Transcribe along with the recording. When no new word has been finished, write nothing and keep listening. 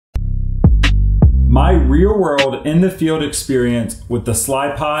My real world in the field experience with the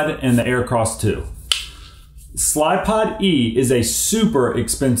Slypod and the Aircross 2. Slypod-e is a super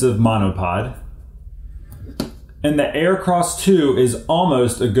expensive monopod, and the Aircross 2 is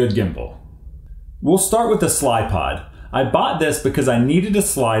almost a good gimbal. We'll start with the Slypod. I bought this because I needed a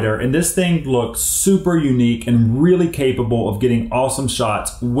slider, and this thing looked super unique and really capable of getting awesome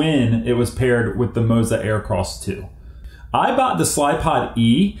shots when it was paired with the Moza Aircross 2. I bought the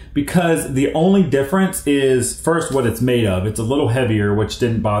Slypod-e because the only difference is first what it's made of. It's a little heavier, which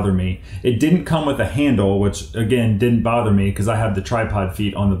didn't bother me. It didn't come with a handle, which again didn't bother me because I have the tripod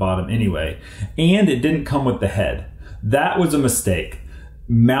feet on the bottom anyway. And it didn't come with the head. That was a mistake.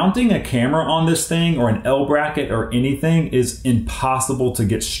 Mounting a camera on this thing or an L bracket or anything is impossible to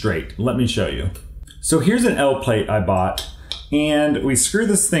get straight. Let me show you. So here's an L plate I bought, and we screw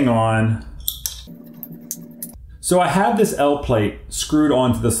this thing on. So I have this L plate screwed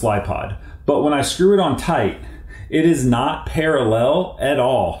onto the Slypod, but when I screw it on tight, it is not parallel at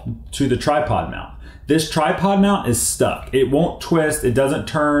all to the tripod mount. This tripod mount is stuck. It won't twist, it doesn't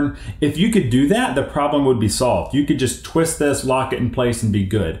turn. If you could do that, the problem would be solved. You could just twist this, lock it in place, and be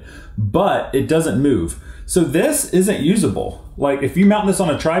good. But it doesn't move. So this isn't usable. Like if you mount this on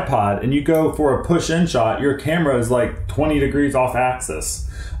a tripod and you go for a push-in shot, your camera is like 20 degrees off axis.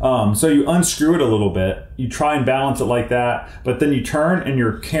 So you unscrew it a little bit, you try and balance it like that, but then you turn and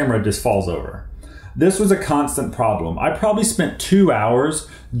your camera just falls over. This was a constant problem. I probably spent 2 hours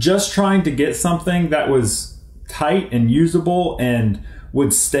just trying to get something that was tight and usable and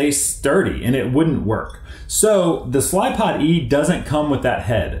would stay sturdy, and it wouldn't work. So the Slypod-e doesn't come with that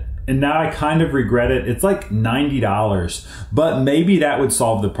head. And now I kind of regret it. It's like $90, but maybe that would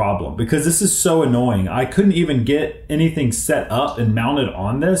solve the problem because this is so annoying. I couldn't even get anything set up and mounted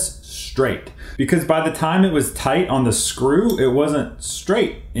on this straight because by the time it was tight on the screw, it wasn't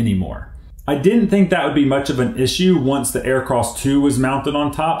straight anymore. I didn't think that would be much of an issue once the Aircross 2 was mounted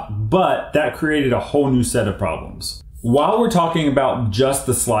on top, but that created a whole new set of problems. While we're talking about just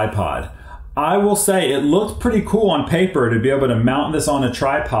the Slypod, I will say it looked pretty cool on paper to be able to mount this on a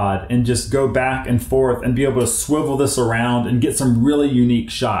tripod and just go back and forth and be able to swivel this around and get some really unique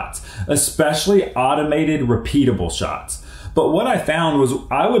shots, especially automated repeatable shots. But what I found was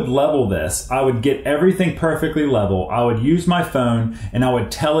I would level this, I would get everything perfectly level, I would use my phone and I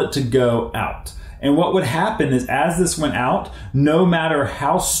would tell it to go out. And what would happen is as this went out, no matter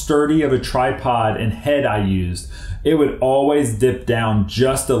how sturdy of a tripod and head I used, it would always dip down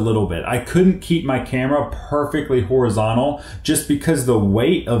just a little bit. I couldn't keep my camera perfectly horizontal just because the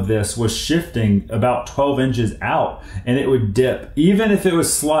weight of this was shifting about 12 inches out and it would dip. Even if it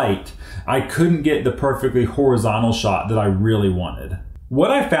was slight, I couldn't get the perfectly horizontal shot that I really wanted. What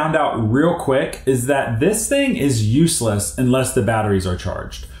I found out real quick is that this thing is useless unless the batteries are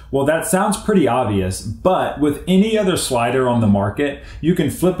charged. Well, that sounds pretty obvious, but with any other slider on the market, you can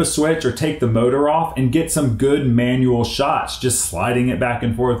flip a switch or take the motor off and get some good manual shots just sliding it back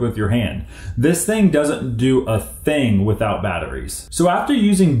and forth with your hand. This thing doesn't do a thing without batteries. So after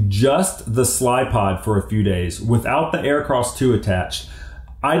using just the Slypod for a few days without the Aircross 2 attached,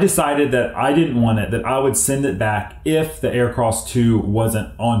 I decided that I didn't want it, that I would send it back if the Aircross 2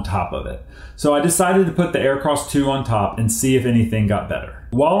 wasn't on top of it. So I decided to put the Aircross 2 on top and see if anything got better.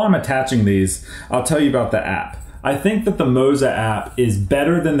 While I'm attaching these, I'll tell you about the app. I think that the Moza app is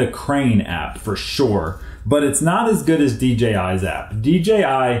better than the Crane app for sure, but it's not as good as DJI's app.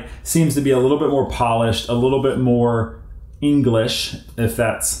 DJI seems to be a little bit more polished, a little bit more English, if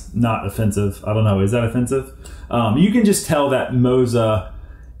that's not offensive. I don't know, is that offensive? You can just tell that Moza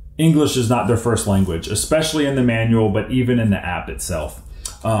English is not their first language, especially in the manual, but even in the app itself.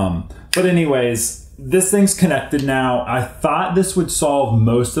 But anyways, this thing's connected now. I thought this would solve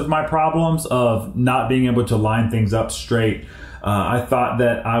most of my problems of not being able to line things up straight. I thought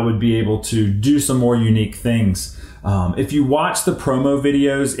that I would be able to do some more unique things. If you watch the promo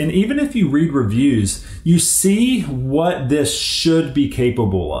videos, and even if you read reviews, you see what this should be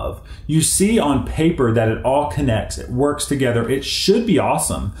capable of. You see on paper that it all connects, it works together, it should be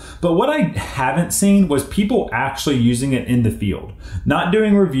awesome. But what I haven't seen was people actually using it in the field. Not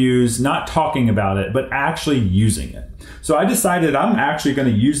doing reviews, not talking about it, but actually using it. So I decided I'm actually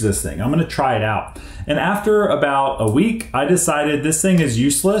gonna use this thing. I'm gonna try it out. And after about a week, I decided this thing is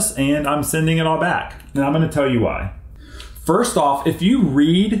useless and I'm sending it all back. And I'm gonna tell you why. First off, if you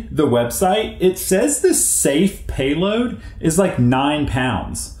read the website, it says the safe payload is like 9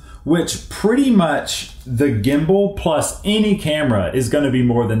 pounds, which pretty much the gimbal plus any camera is gonna be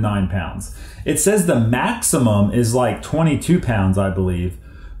more than 9 pounds. It says the maximum is like 22 pounds, I believe,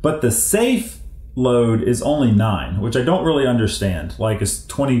 but the safe load is only 9, which I don't really understand. Like, is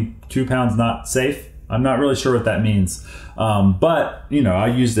 22 pounds not safe? I'm not really sure what that means. But, you know, I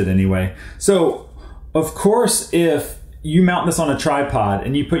used it anyway. So, of course, if you mount this on a tripod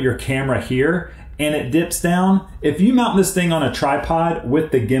and you put your camera here and it dips down, if you mount this thing on a tripod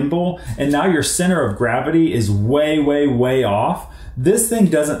with the gimbal and now your center of gravity is way, way, way off, this thing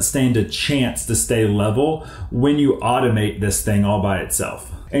doesn't stand a chance to stay level when you automate this thing all by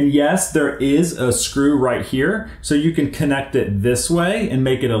itself. And yes, there is a screw right here, so you can connect it this way and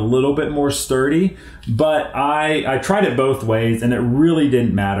make it a little bit more sturdy, but I tried it both ways and it really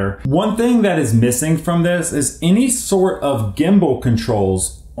didn't matter. One thing that is missing from this is any sort of gimbal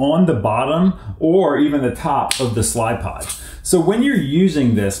controls on the bottom or even the top of the Slypod. So when you're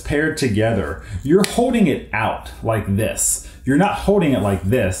using this paired together, you're holding it out like this. You're not holding it like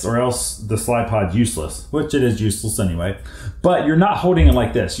this, or else the Slypod's useless, which it is useless anyway. But you're not holding it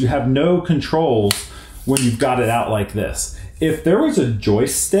like this. You have no controls when you've got it out like this. If there was a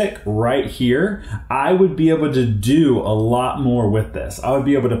joystick right here, I would be able to do a lot more with this. I would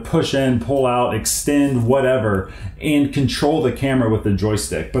be able to push in, pull out, extend, whatever, and control the camera with the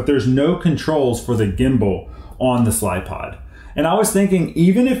joystick. But there's no controls for the gimbal on the Slypod. And I was thinking,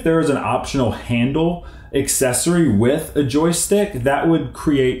 even if there was an optional handle accessory with a joystick, that would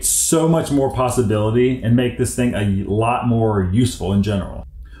create so much more possibility and make this thing a lot more useful in general.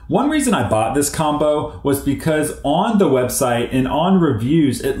 One reason I bought this combo was because on the website and on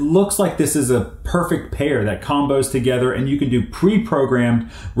reviews, it looks like this is a perfect pair that combos together and you can do pre-programmed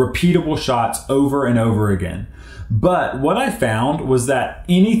repeatable shots over and over again. But what I found was that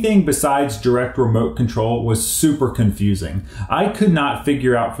anything besides direct remote control was super confusing. I could not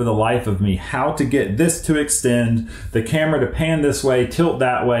figure out for the life of me how to get this to extend, the camera to pan this way, tilt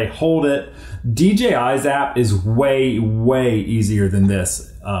that way, hold it. DJI's app is way, way easier than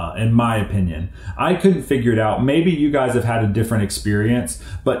this, in my opinion. I couldn't figure it out. Maybe you guys have had a different experience,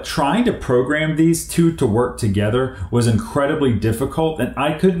 but trying to program these two to work together was incredibly difficult and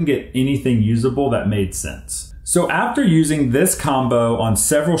I couldn't get anything usable that made sense. So after using this combo on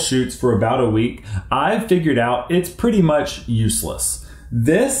several shoots for about a week, I figured out it's pretty much useless.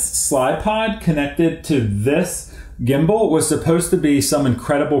 This Slypod connected to this gimbal was supposed to be some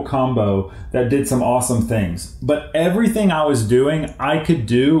incredible combo that did some awesome things, but everything I was doing, I could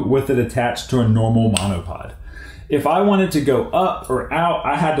do with it attached to a normal monopod. If I wanted to go up or out,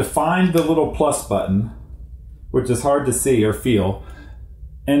 I had to find the little plus button, which is hard to see or feel,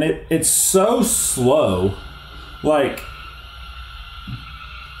 and it's so slow. Like,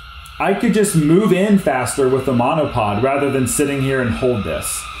 I could just move in faster with the monopod rather than sitting here and hold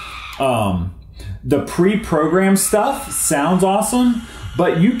this. The pre-programmed stuff sounds awesome,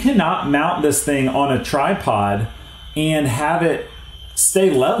 but you cannot mount this thing on a tripod and have it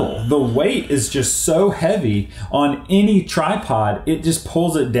stay level. The weight is just so heavy on any tripod, it just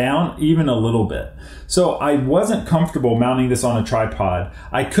pulls it down even a little bit. So I wasn't comfortable mounting this on a tripod.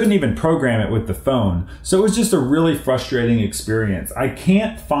 I couldn't even program it with the phone. So it was just a really frustrating experience. I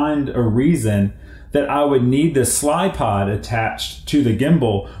can't find a reason that I would need the Slypod attached to the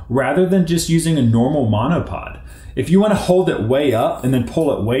gimbal rather than just using a normal monopod. If you want to hold it way up and then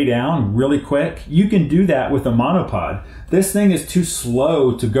pull it way down really quick, you can do that with a monopod. This thing is too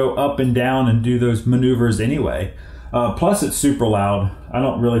slow to go up and down and do those maneuvers anyway. Plus it's super loud. I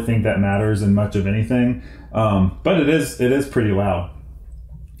don't really think that matters in much of anything, but it is pretty loud.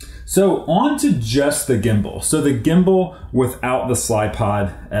 So on to just the gimbal. So the gimbal without the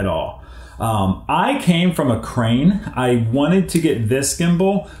Slypod at all. I came from a crane. I wanted to get this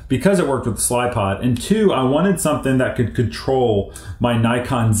gimbal because it worked with the Slypod, and two, I wanted something that could control my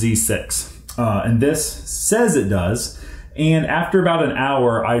Nikon Z6, and this says it does. And after about an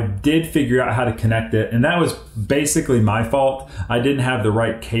hour, I did figure out how to connect it, and that was basically my fault. I didn't have the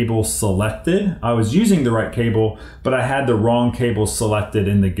right cable selected. I was using the right cable, but I had the wrong cable selected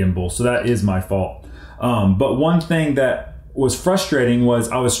in the gimbal, so that is my fault. But one thing that was frustrating was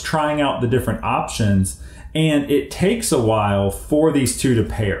I was trying out the different options, and it takes a while for these two to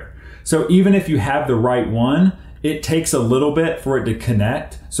pair. So even if you have the right one, it takes a little bit for it to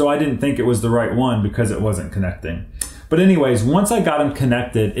connect. So I didn't think it was the right one because it wasn't connecting. But anyways, once I got them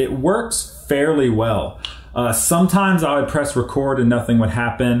connected, it works fairly well. Sometimes I would press record and nothing would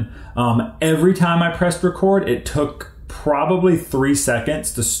happen. Every time I pressed record, it took probably 3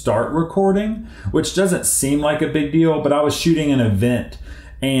 seconds to start recording, which doesn't seem like a big deal, but I was shooting an event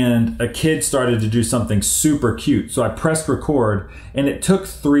and a kid started to do something super cute. So I pressed record and it took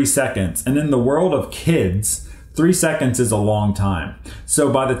 3 seconds. And in the world of kids, 3 seconds is a long time. So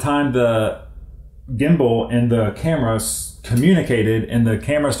by the time the gimbal and the camera communicated and the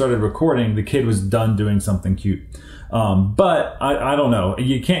camera started recording, the kid was done doing something cute. But I don't know.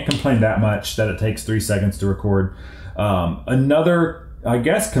 You can't complain that much that it takes 3 seconds to record. Another, I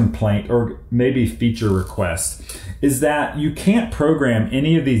guess, complaint or maybe feature request is that you can't program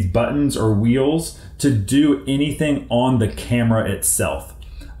any of these buttons or wheels to do anything on the camera itself.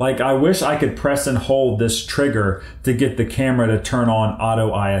 Like, I wish I could press and hold this trigger to get the camera to turn on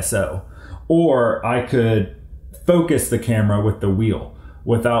auto ISO, or I could focus the camera with the wheel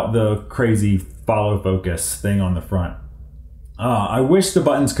without the crazy follow focus thing on the front. I wish the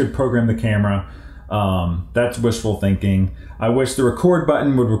buttons could program the camera. That's wishful thinking. I wish the record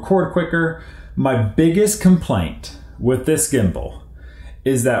button would record quicker. My biggest complaint with this gimbal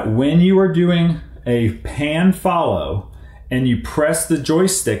is that when you are doing a pan follow and you press the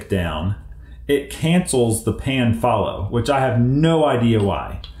joystick down, it cancels the pan follow, which I have no idea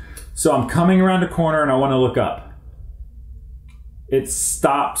why. So I'm coming around a corner and I want to look up. It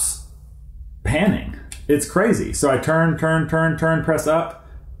stops panning. It's crazy. So I turn, press up,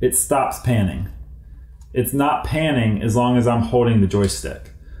 it stops panning. It's not panning as long as I'm holding the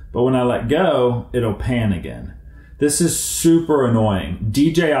joystick. But when I let go, it'll pan again. This is super annoying.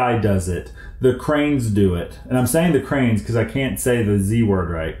 DJI does it. The cranes do it. And I'm saying the cranes because I can't say the Z word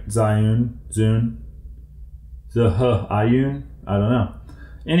right. Zhiyun, Zhiyun, Zhiyun, I don't know.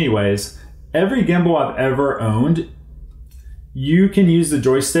 Anyways, every gimbal I've ever owned, you can use the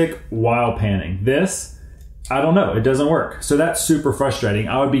joystick while panning. This, I don't know, it doesn't work. So that's super frustrating.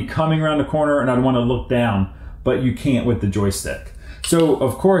 I would be coming around the corner and I'd want to look down, but you can't with the joystick. So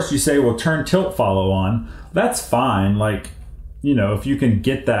of course you say, well, turn tilt follow on. That's fine, like, you know, if you can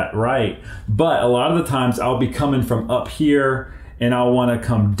get that right. But a lot of the times I'll be coming from up here and I'll want to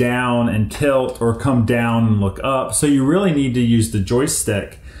come down and tilt, or come down and look up. So you really need to use the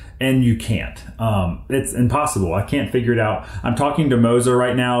joystick, and you can't. It's impossible. I can't figure it out. I'm talking to Moza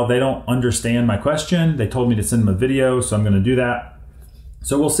right now. They don't understand my question. They told me to send them a video, so I'm going to do that.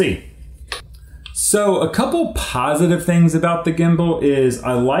 So we'll see. So a couple positive things about the gimbal is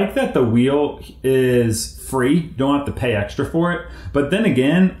I like that the wheel is free. Don't have to pay extra for it. But then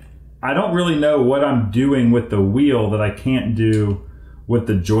again, I don't really know what I'm doing with the wheel that I can't do with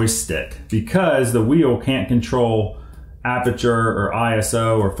the joystick, because the wheel can't control aperture or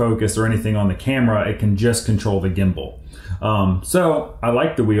ISO or focus or anything on the camera. It can just control the gimbal. So I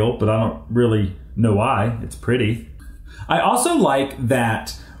like the wheel, but I don't really know why. It's pretty. I also like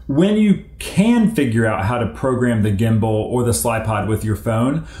that when you can figure out how to program the gimbal or the Slypod with your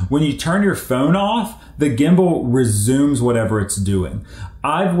phone, when you turn your phone off, the gimbal resumes whatever it's doing.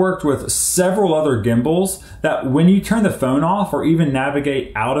 I've worked with several other gimbals that when you turn the phone off or even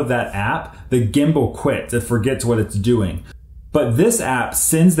navigate out of that app, the gimbal quits. It forgets what it's doing. But this app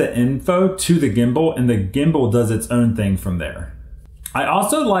sends the info to the gimbal and the gimbal does its own thing from there. I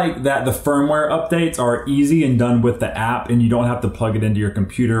also like that the firmware updates are easy and done with the app, and you don't have to plug it into your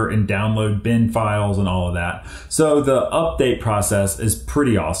computer and download bin files and all of that. So the update process is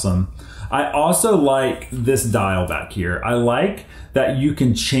pretty awesome. I also like this dial back here. I like that you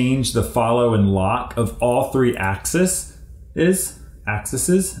can change the follow and lock of all 3 axes. You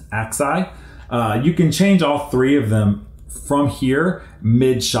can change all 3 of them from here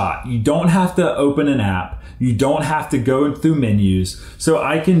mid-shot. You don't have to open an app. You don't have to go through menus. So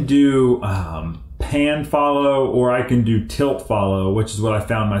I can do pan follow, or I can do tilt follow, which is what I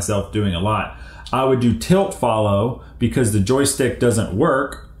found myself doing a lot. I would do tilt follow because the joystick doesn't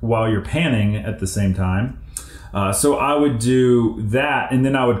work while you're panning at the same time. So I would do that, and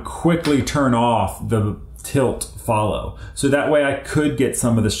then I would quickly turn off the tilt follow. So that way I could get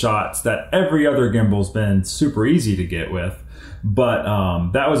some of the shots that every other gimbal's been super easy to get with. But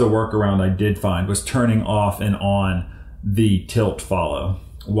that was a workaround I did find, was turning off and on the tilt follow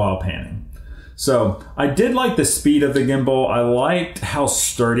while panning. So I did like the speed of the gimbal. I liked how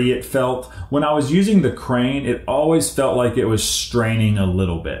sturdy it felt. When I was using the crane, it always felt like it was straining a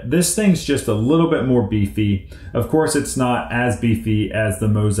little bit. This thing's just a little bit more beefy. Of course, it's not as beefy as the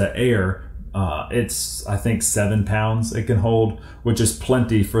Moza Air. It's, I think, 7 pounds it can hold, which is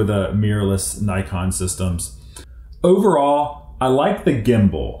plenty for the mirrorless Nikon systems. Overall, I like the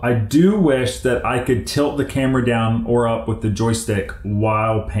gimbal. I do wish that I could tilt the camera down or up with the joystick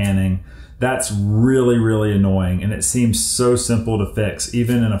while panning. That's really, really annoying, and it seems so simple to fix,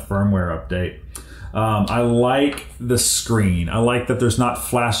 even in a firmware update. I like the screen. I like that there's not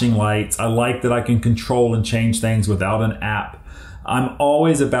flashing lights. I like that I can control and change things without an app. I'm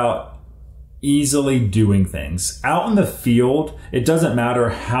always about easily doing things. Out in the field, it doesn't matter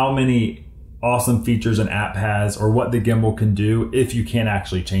how many awesome features an app has or what the gimbal can do if you can't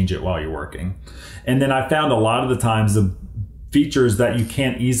actually change it while you're working. And then I found a lot of the times the features that you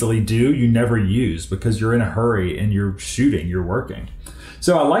can't easily do, you never use because you're in a hurry and you're shooting, you're working.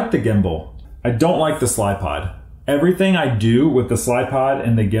 So I like the gimbal. I don't like the Slypod. Everything I do with the Slypod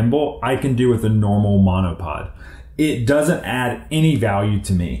and the gimbal, I can do with a normal monopod. It doesn't add any value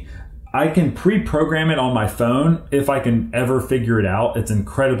to me. I can pre-program it on my phone if I can ever figure it out. It's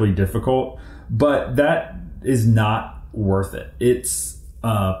incredibly difficult, but that is not worth it. It's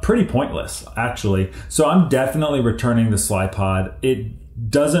pretty pointless, actually. So I'm definitely returning the Slypod. It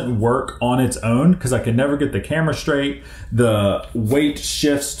doesn't work on its own because I can never get the camera straight. The weight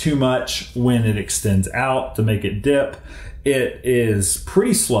shifts too much when it extends out to make it dip. It is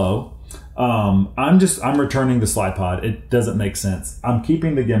pretty slow. I'm returning the Slypod. It doesn't make sense. I'm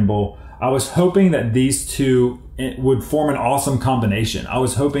keeping the gimbal. I was hoping that these two would form an awesome combination. I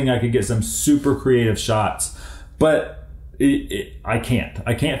was hoping I could get some super creative shots, but I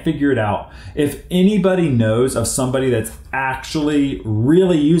can't figure it out. If anybody knows of somebody that's actually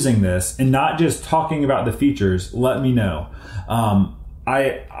really using this and not just talking about the features, let me know.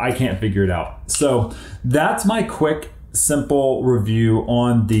 I can't figure it out. So that's my quick, simple review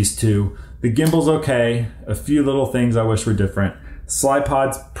on these two. The gimbal's okay. A few little things I wish were different.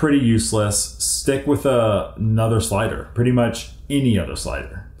 Slypod's pretty useless. Stick with another slider, pretty much any other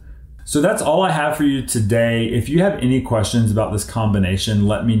slider. So that's all I have for you today. If you have any questions about this combination,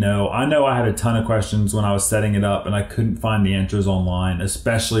 let me know. I know I had a ton of questions when I was setting it up and I couldn't find the answers online,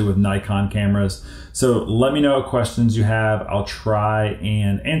 especially with Nikon cameras. So let me know what questions you have. I'll try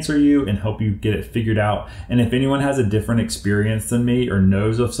and answer you and help you get it figured out. And if anyone has a different experience than me or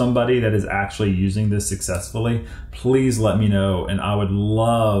knows of somebody that is actually using this successfully, please let me know. And I would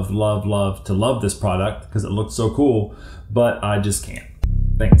love to love this product because it looks so cool, but I just can't.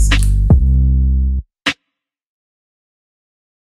 Thanks.